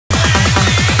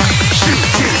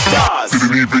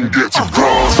didn't even get to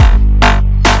cross.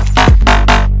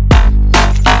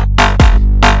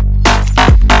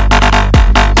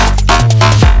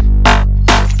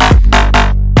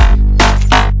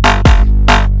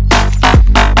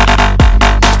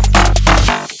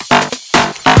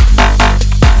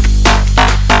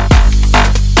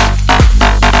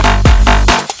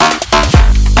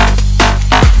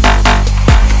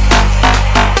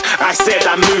 I said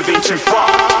I'm moving too far.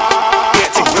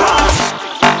 Get to glass.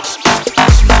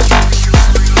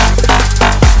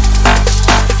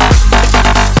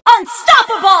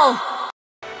 Unstoppable!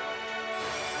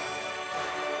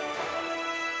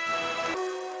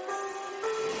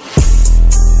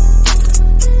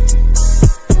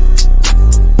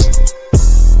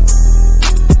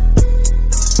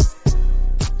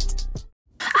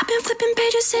 I've been flipping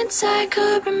pages since I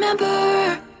could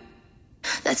remember.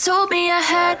 That told me I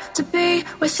had to be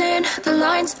within the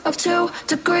lines of 2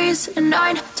 degrees and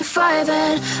 9 to 5.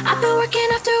 And I've been working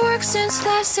after work since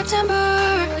last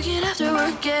September. Working after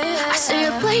work, yeah. I stay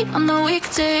up late on the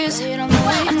weekdays. I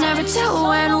never tell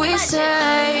when we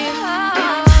say.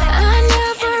 I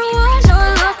never want to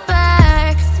look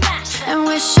back and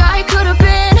wish I could have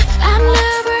been. I've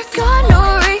never got no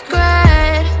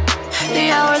regret. The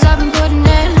hours I've been putting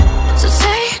in. So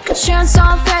take a chance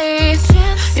on faith.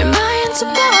 Your mind's a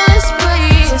boundless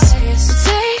place. So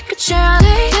take a chance,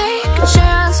 take a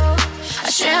chance,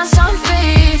 a chance on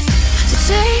faith. So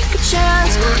take a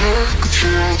chance,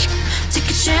 take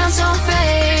a chance on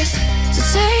faith. So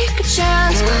take a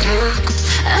chance.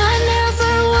 I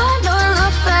never want to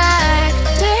look back.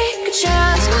 Take a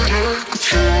chance,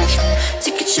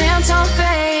 take a chance on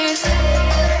faith.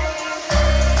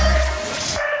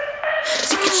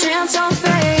 Take a chance on faith.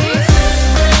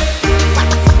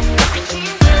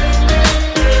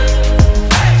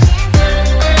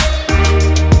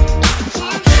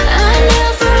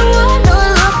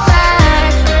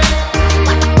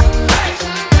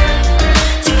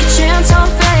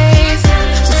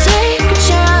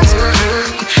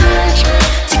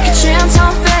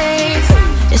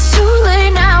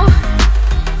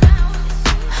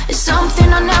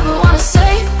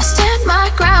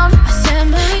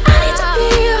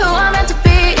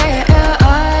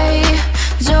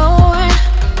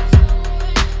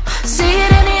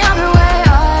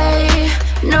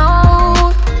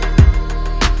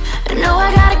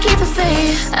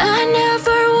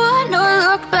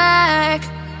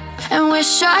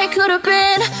 I could have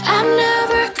been. I've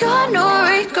never got no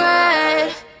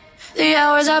regret. The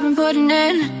hours I've been putting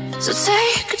in. So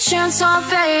take a chance on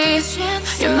faith.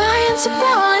 Your mind's a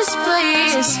boundless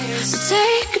place. So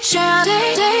take a chance,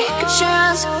 take a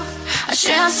chance, a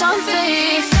chance on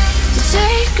faith. So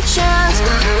take a chance,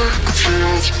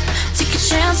 take a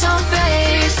chance on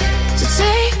faith. So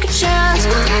take a chance.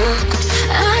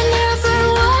 I never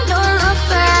want to look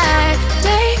back.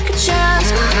 Take a chance,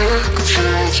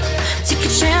 take a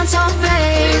chance on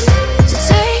faith. So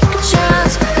take a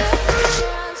chance,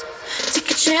 take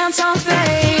a chance on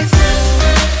faith.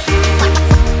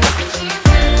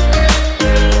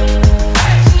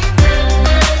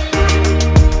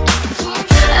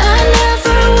 I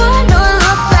never want to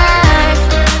look back.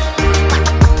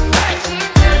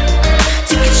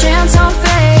 Take a chance on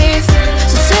faith.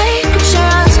 So take a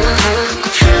chance,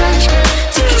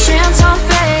 take a chance on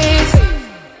faith.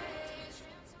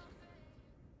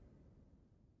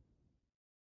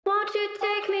 Won't you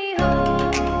take me home?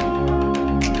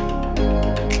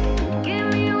 Give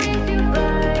me wings to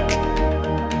fly.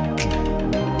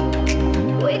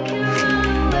 We can run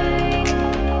away.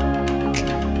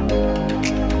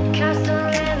 Castle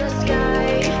in the sky.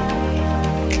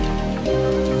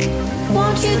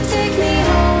 Won't you take me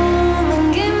home and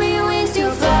give me wings to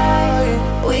fly?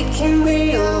 We can be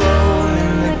alone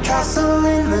in the castle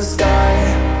in the sky.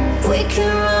 We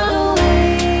can run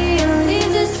away and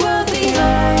leave this world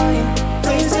behind.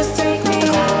 Please just take me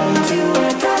home to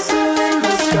a castle in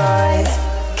the sky.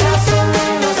 Castle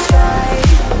in the sky.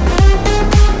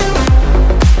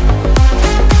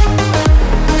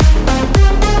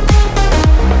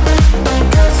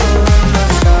 Castle in the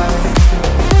sky.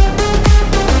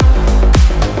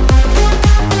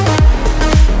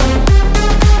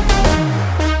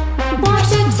 Won't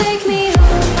you take me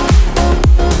home?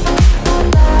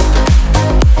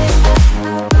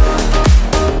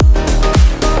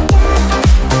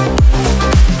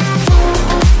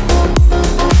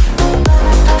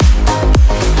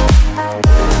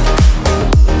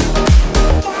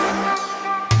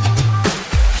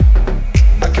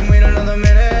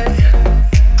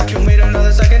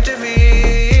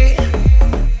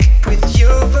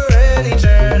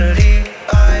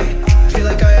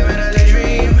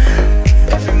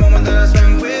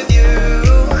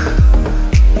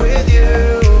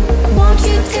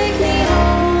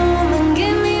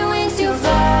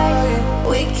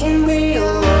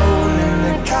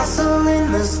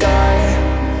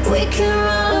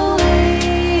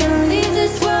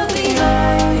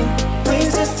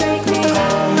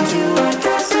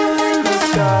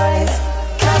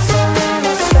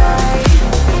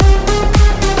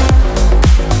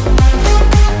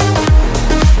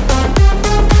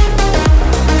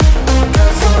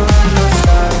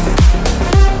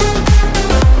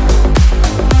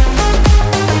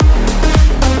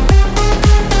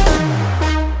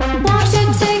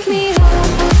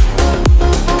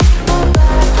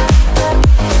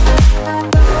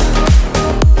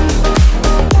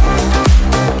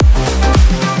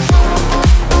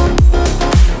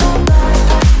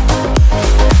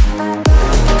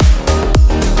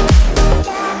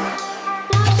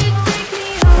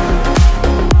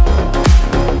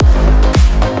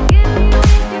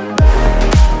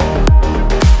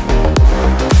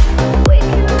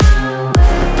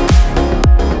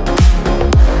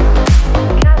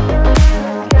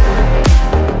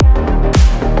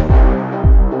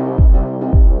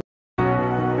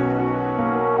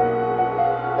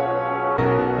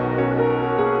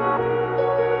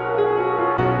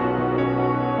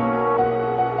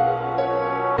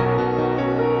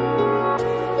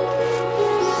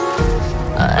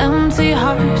 empty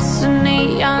hearts and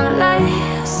neon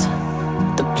lights.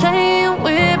 They're playing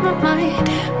with my mind.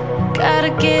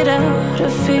 Gotta get out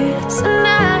of here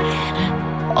tonight.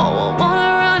 Oh, I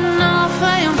wanna run off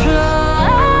and fly.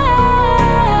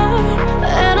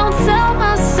 And I'll tell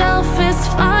myself it's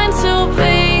fine to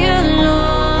be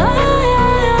alone,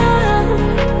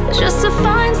 just to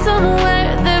find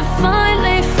somewhere that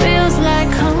finally feels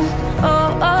like home. Oh,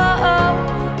 oh, oh.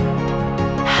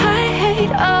 I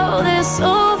hate all this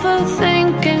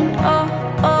overthinking. Oh,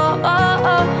 oh,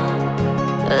 oh, oh.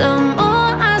 The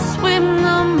more I swim,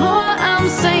 the more I'm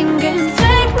sinking.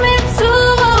 Take me to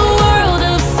a world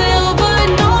of silver.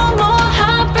 No more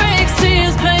heartbreaks,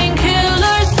 tears,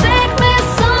 painkillers. Take me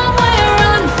somewhere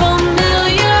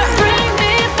unfamiliar. Bring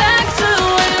me back to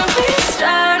where we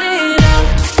started out.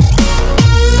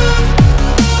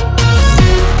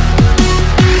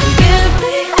 Get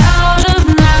me out of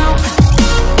now,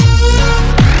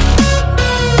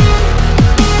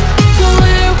 to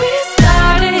where we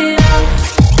started out.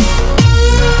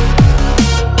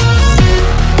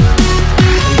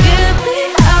 Get me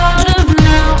out of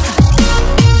now,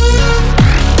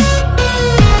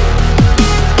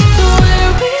 to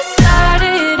where we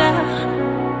started out.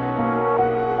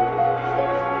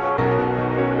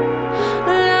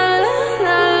 La la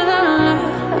la la la,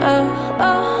 oh,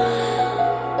 oh.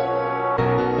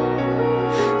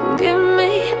 Get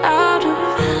me out of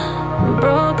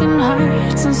broken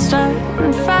hearts and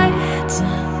starting fights,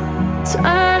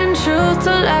 turning truth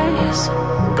to lies.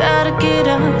 Gotta get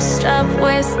up, stop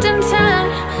wasting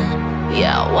time.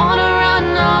 Yeah, I wanna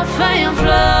run off and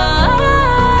fly.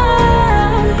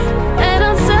 And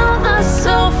I'll tell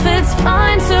myself it's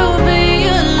fine to be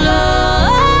alone,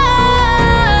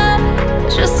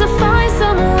 just to find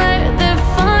somewhere that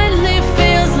finally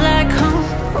feels like home.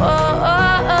 Oh,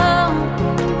 oh, oh.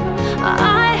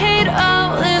 I hate all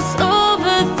this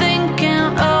overthinking.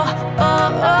 Oh,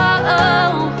 oh, oh,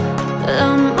 oh.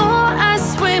 The more I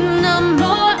swim, the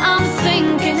more I'm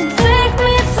sinking. Take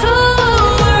me to a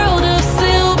world of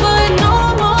silver. No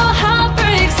more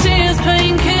heartbreaks, tears,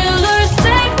 painkillers.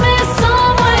 Take me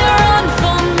somewhere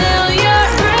unfamiliar.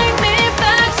 Bring me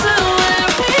back to where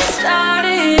we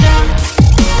started out.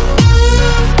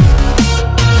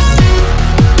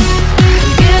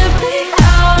 Get me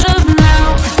out of now,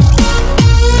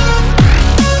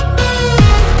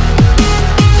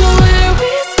 to where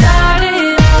we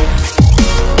started out.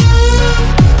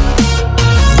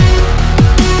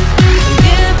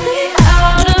 Get me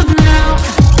out of now,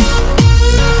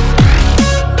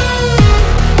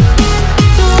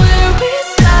 to where we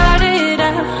started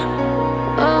out.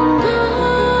 Oh no,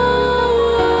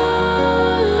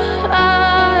 oh,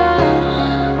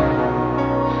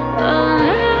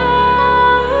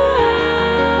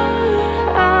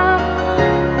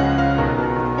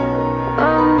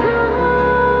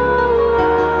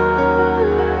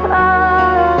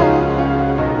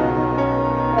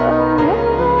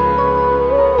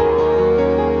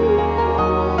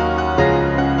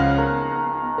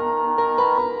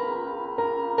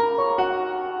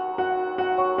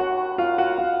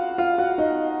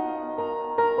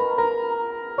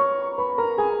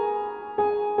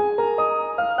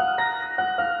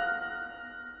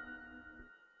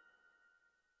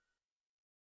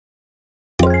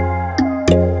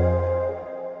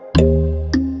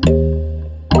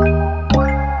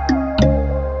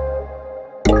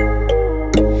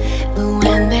 but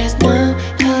when there's no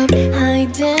hope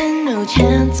hiding, no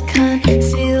chance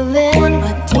concealing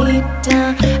what deep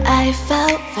down I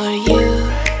felt for you.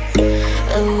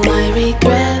 Oh, I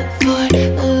regret for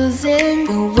losing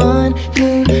the one who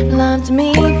loved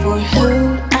me, for who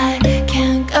I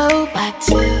can't go back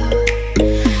to.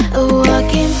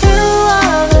 Walking through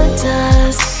all the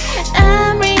dust,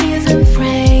 memories and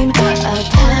frame a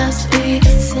past we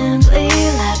simply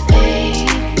let fade.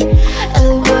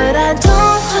 Oh, but I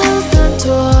don't close the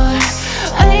door,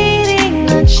 waiting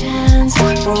a chance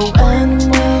for when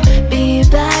we'll be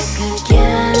back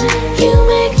again. You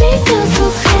make me feel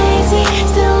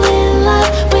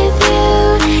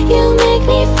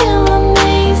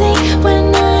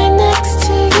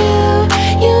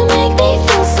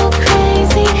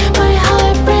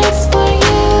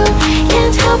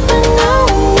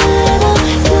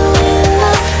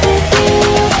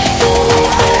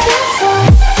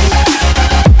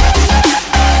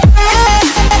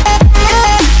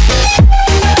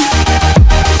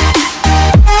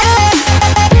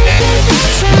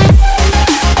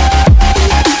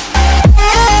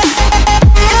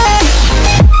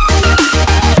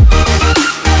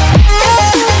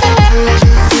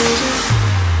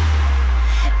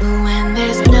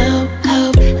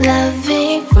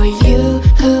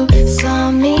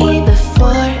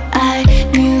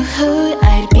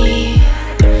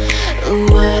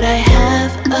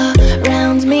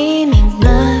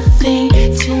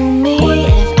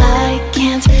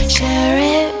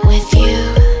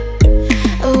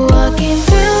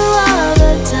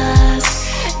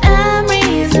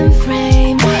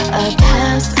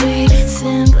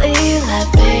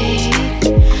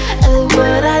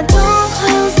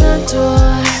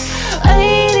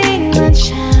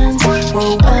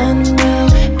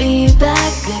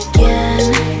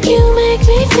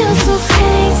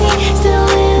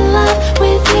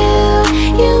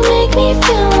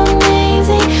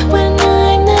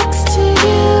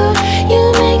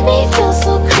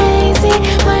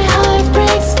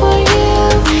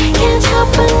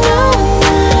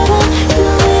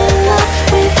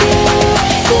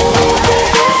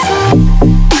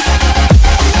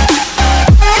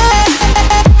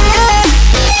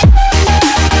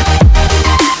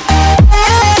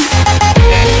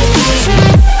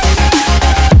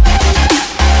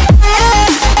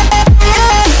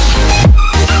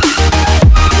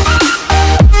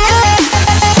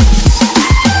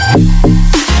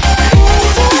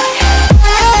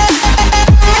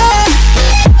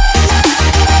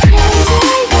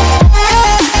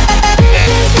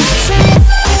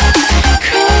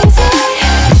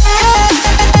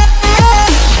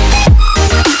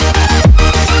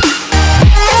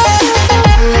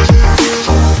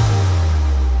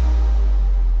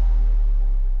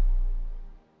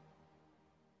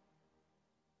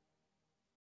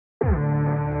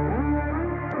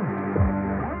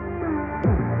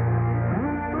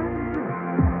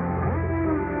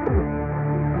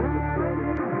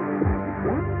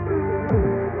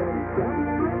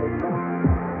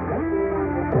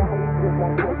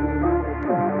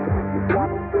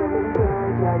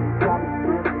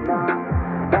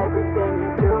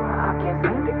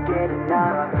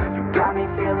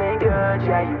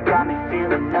yeah, you got me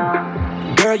feeling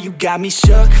numb. Girl, you got me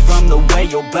shook from the way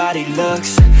your body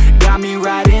looks. Got me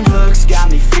riding hooks,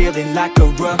 got me feeling like a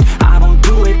rook. I don't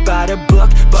do it by the book,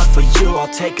 but for you I'll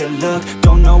take a look.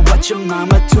 Don't know what your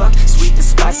mama took, sweet and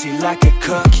spicy like a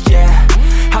cook, yeah.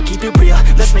 I'll keep it real,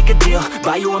 let's make a deal.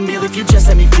 Buy you a meal if you just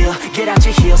let me feel. Get out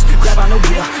your heels, grab on the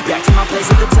wheel. Back to my place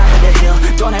at the top of the hill.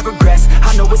 Don't have regrets,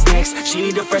 I know what's next. She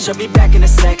need a fresh, I'll be back in a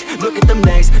sec. Look at them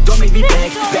legs, don't make me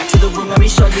beg. Back to the room, let me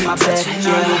show you my bed.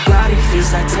 Yeah, your body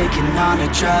feels like taking on a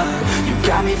drug. You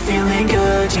got me feeling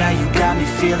good, yeah, you got me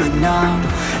feeling numb.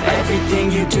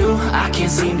 Everything you do, I can't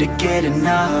seem to get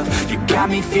enough. You got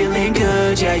me feeling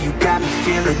good, yeah, you got me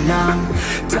feeling numb.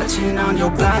 Touching on your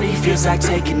body feels like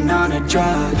taking on a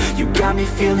drug. You got me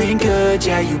feeling good,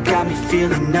 yeah, you got me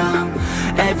feeling numb.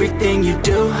 Everything you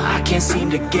do, I can't seem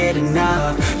to get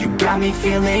enough. You got me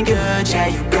feeling good, yeah,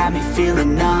 you got me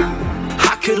feeling numb.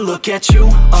 I could look at you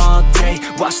all day,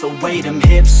 watch the way them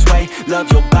hips sway.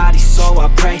 Love your body so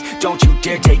I pray, don't you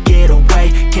dare take it away.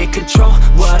 Can't control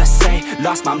what I say,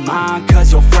 lost my mind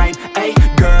cause your frame. Hey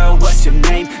girl, what's your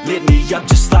name? Lit me up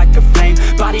just like a flame.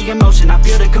 Body in motion, I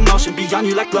feel the commotion, beyond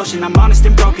you like lotion. I'm honest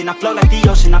and broken, I flow like the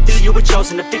ocean. I feel you were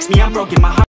chosen to fix me, I'm broken. My heart